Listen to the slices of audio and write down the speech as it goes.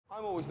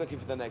I'm always looking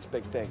for the next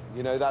big thing.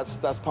 You know, that's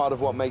part of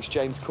what makes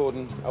James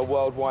Corden a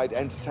worldwide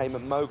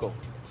entertainment mogul.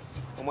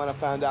 And when I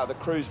found out that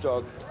Cruise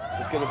Dog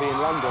was going to be in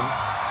London,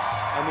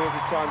 I knew it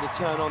was time to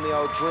turn on the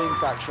old Dream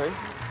Factory,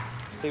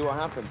 see what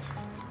happened.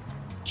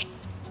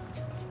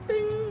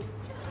 Bing!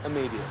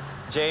 Immediate.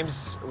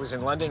 James was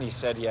in London. He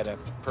said he had a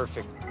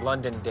perfect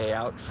London day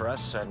out for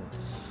us, and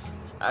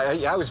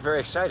I was very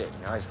excited.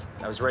 You know,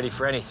 I was ready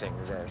for anything.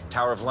 The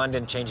Tower of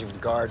London, changing of the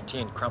guard,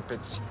 tea and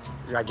crumpets.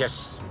 I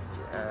guess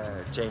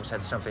James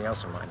had something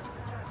else in mind.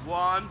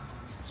 1,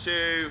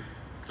 2,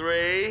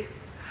 3.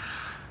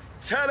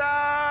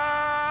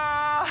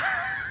 Ta-da!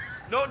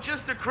 Not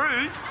just a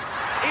cruise,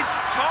 it's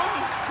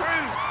Tom's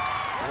cruise.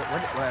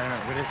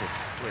 What is this?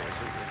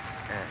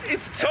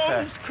 It's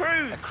Tom's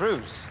cruise. A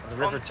cruise on the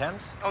River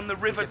Thames? On the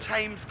River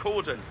Thames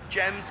Corden.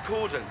 James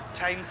Corden.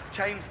 Thames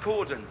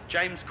Corden.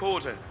 James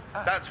Corden.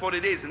 Ah. That's what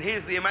it is. And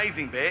here's the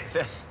amazing bit.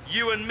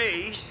 You and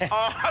me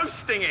are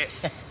hosting it.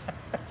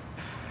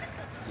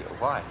 Yeah,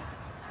 why?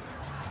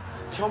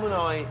 Tom and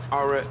I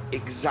are at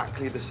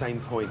exactly the same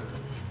point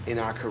in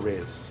our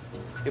careers.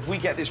 If we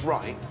get this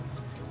right,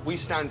 we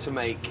stand to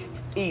make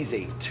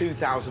easy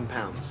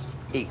 £2,000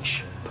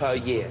 each per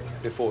year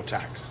before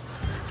tax.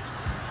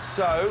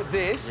 So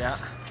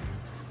this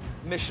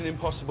Mission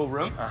Impossible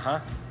room.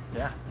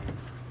 Yeah.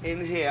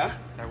 In here.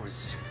 That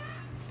was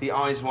the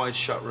eyes wide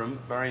shut room,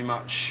 very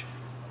much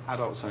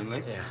adults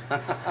only.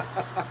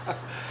 Yeah.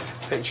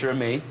 Picture of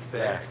me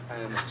there. Yeah.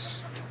 And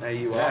there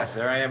you are. Yeah,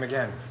 there I am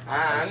again.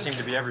 And I seem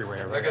to be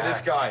everywhere. Look at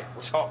this guy,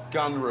 Top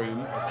Gun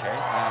room. Okay.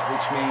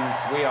 Which means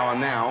we are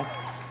now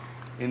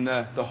in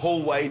the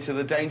hallway to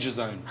the danger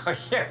zone. Oh,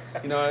 yeah.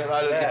 You know,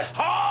 right?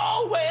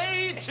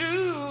 Hallway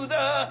to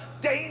the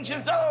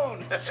danger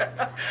zone. I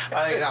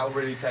think that'll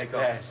really take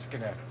off. Yeah, it's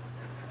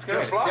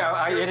gonna fly.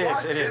 Yeah, it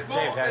is. James,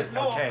 James,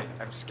 okay,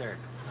 I'm scared.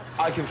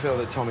 I can feel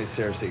that Tom is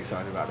seriously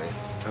excited about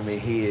this. I mean,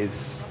 he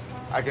is.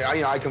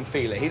 I can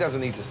feel it. He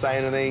doesn't need to say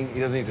anything. He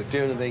doesn't need to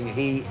do anything.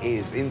 He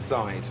is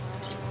inside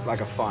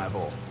like a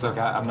fireball. Look,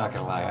 I'm not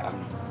gonna lie.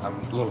 I'm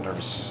a little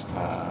nervous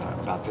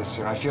about this.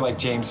 You know, I feel like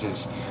James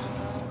is.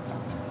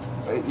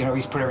 You know,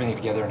 he's put everything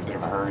together in a bit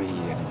of a hurry.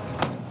 And...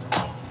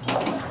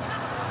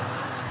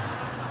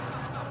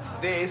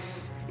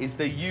 This is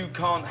the You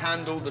Can't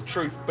Handle the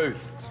Truth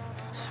booth.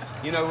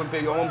 You know, when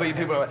people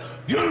are like,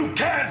 you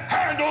can't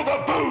handle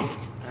the booth!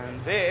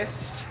 And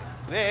this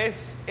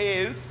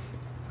is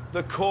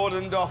the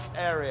cordoned off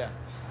area.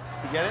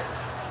 You get it?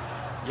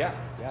 Yeah.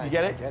 You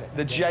get it?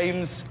 The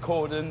James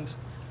cordoned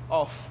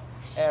off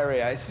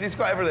area. It's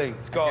got everything.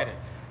 It's got,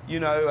 you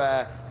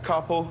know,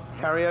 Carpool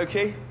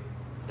Karaoke.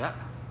 Yeah.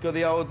 Got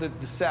the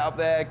setup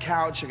there,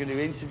 couch. I can do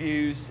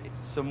interviews,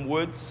 some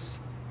woods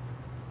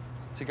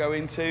to go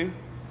into.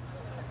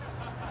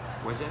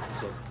 Was it?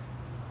 Is it?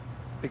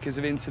 Because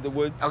of Into the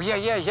Woods. Oh, yeah.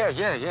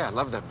 I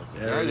love that movie.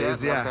 There it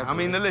is, yeah. I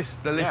mean, the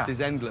list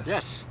is endless.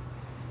 Yes.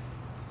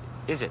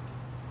 Is it?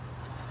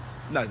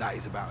 No, that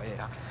is about it.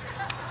 Yeah.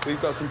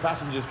 We've got some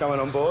passengers coming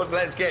on board.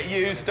 Let's get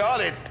you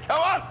started.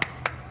 Come on!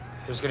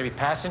 There's going to be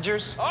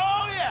passengers?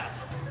 Oh, yeah!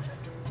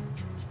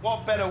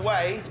 What better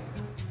way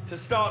to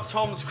start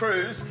Tom's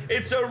cruise?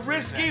 It's a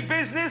risky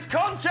business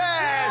contest!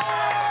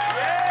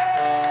 Yeah!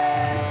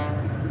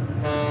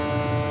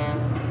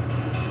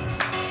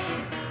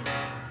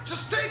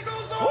 Just take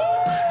those off!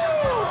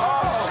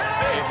 Oh,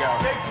 there you go.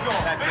 Big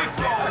score. That's it.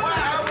 What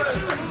happened?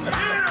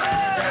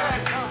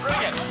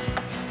 Bring it.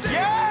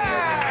 Yeah!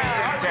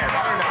 10. I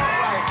don't know.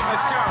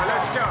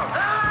 Let's go.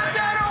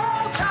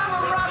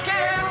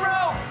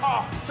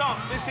 Oh, Tom,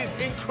 this is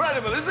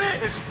incredible, isn't it?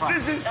 This is fun.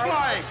 This is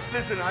flying.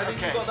 Listen, I think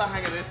you've got the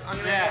hang of this. I'm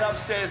going to head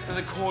upstairs to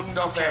the cordoned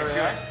off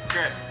area.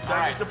 Good.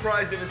 Don't be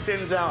surprised if it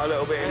thins out a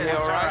little bit in here,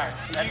 all right?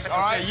 That's all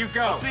right. Okay, you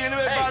go. I'll see you in a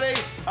bit, buddy.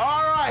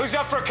 All right. Who's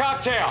up for a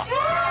cocktail?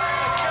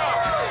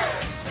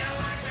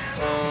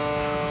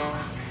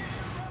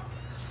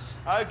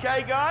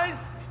 Okay,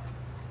 guys.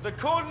 The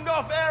cordoned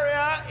off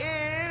area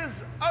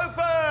is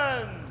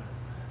open.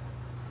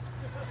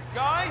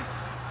 Guys.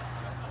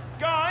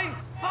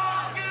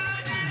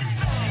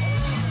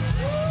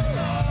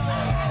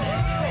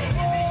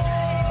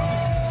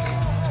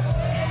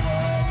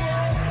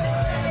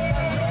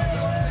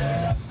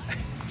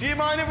 Do you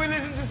mind if we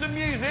listen to some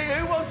music?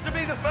 Who wants to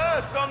be the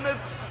first on the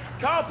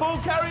Carpool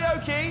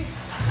Karaoke?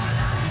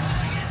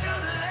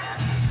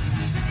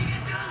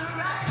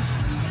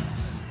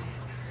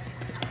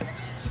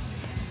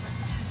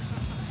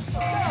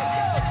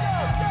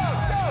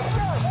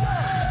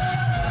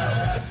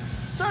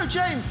 So,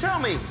 James, tell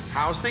me,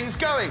 how's things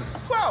going?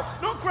 Well,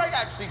 not great,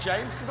 actually,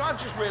 James, because I've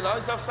just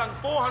realised I've sunk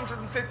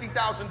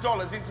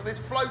 $450,000 into this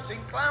floating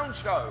clown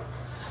show.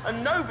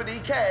 And nobody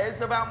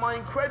cares about my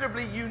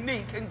incredibly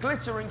unique and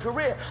glittering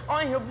career.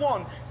 I have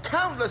won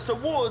countless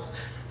awards.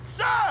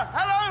 Sir,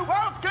 hello,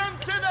 welcome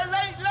to the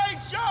Late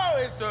Late Show.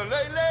 It's the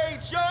Late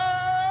Late Show.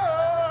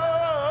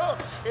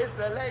 It's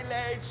the Late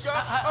Late Show.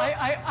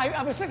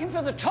 I was looking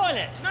for the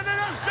toilet. No,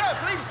 sir,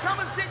 please come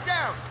and sit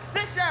down.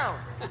 Sit down.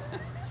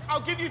 I'll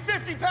give you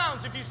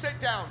 £50 if you sit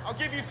down. I'll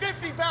give you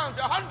 £50,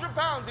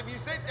 £100 if you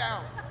sit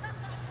down.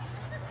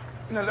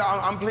 You know,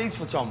 I'm pleased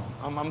for Tom.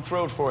 I'm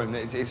thrilled for him.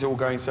 It's all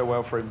going so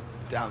well for him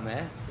down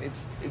there.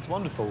 It's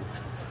wonderful.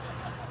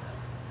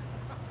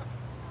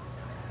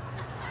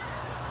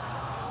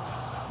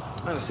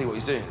 I'm going to see what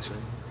he's doing, actually.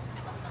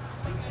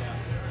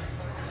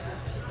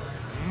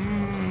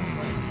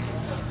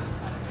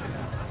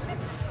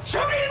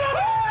 Show me the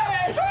way!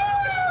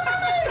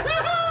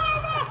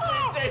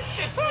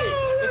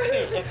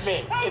 It's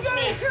me.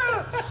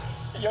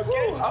 You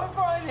okay? I'm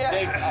fine, yeah.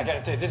 Dave, I gotta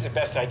tell you, this is the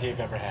best idea you've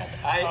ever had.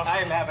 I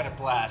am having a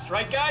blast.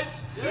 Right,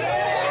 guys?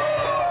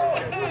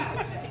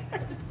 Yeah!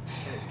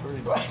 It's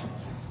brilliant.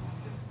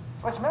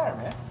 What's the matter,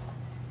 man?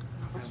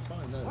 It's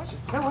fine, no, it's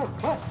just... No,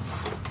 what?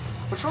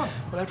 What's wrong?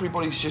 Well,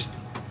 everybody's just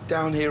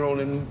down here all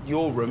in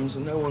your rooms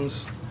and no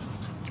one's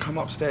come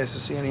upstairs to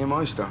see any of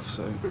my stuff,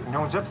 so... No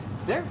one's up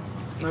there?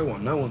 No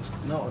one's,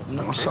 not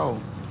a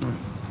soul, no.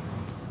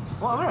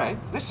 Well, all right,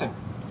 listen.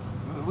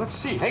 Let's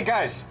see. Hey,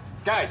 guys.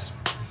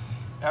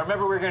 Now,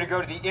 remember we're going to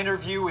go to the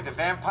interview with the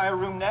vampire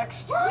room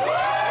next? Okay,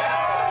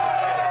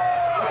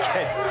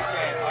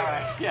 all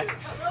right, yeah.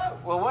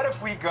 Well, what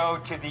if we go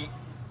to the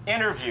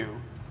interview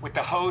with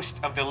the host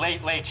of The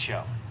Late Late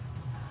Show?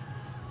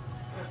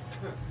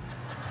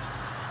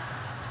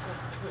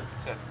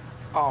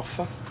 Oh,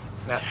 fuck.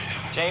 Now,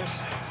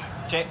 James.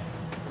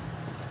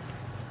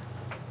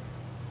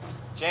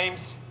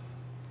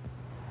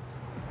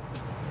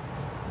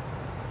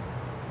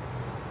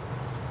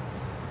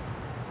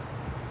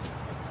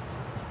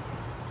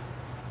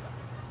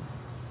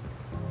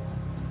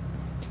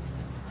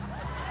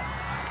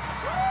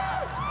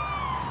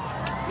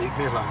 Leave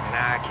me alone.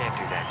 Nah, I can't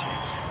do that,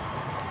 James.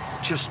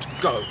 Just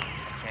go. I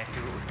can't do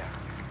it without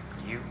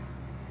you. You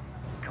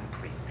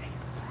complete me.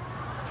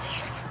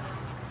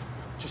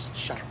 Just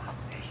shut up.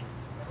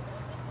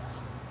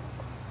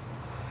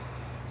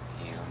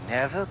 You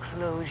never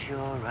close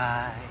your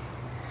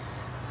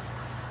eyes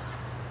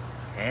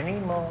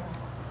anymore.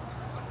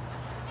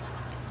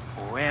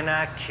 When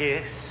I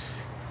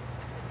kiss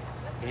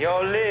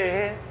your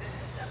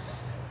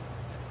lips,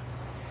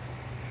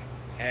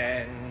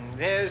 and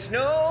there's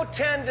no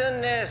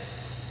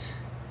tenderness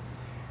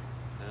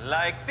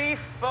like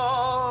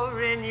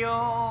before in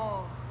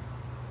your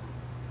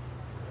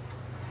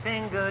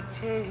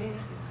fingertips.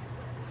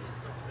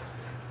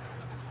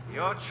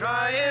 You're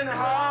trying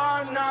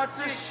hard not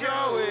to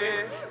show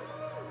it,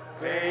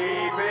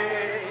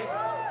 baby.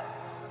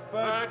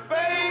 But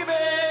baby,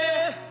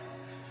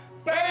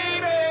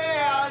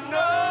 I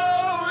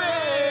know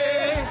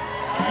it.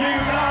 You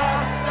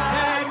lost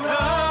that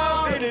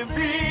loving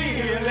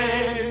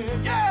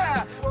feeling.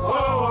 Yeah.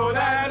 Oh,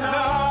 that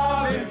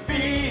loving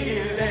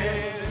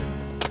feeling.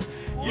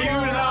 You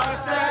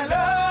lost that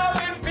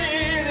loving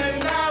feeling.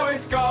 Now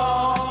it's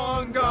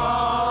gone.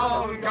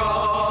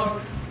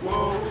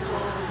 Whoa.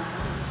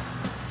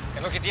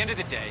 And look, at the end of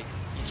the day,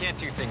 you can't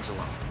do things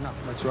alone. No,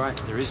 that's right.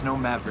 There is no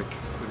Maverick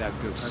without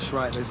Goose. That's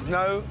right. There's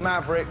no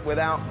Maverick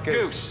without Goose.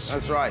 Goose.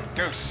 That's right.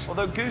 Goose.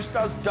 Although Goose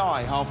does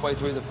die halfway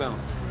through the film.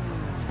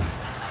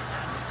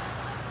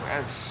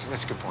 That's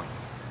a good point.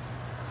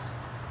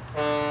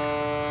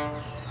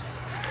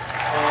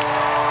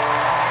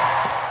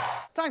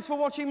 Thanks for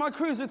watching. My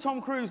cruise with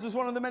Tom Cruise was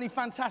one of the many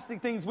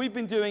fantastic things we've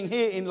been doing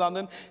here in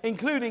London,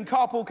 including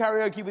Carpool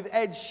Karaoke with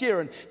Ed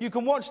Sheeran. You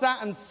can watch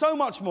that and so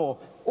much more.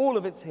 All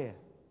of it's here.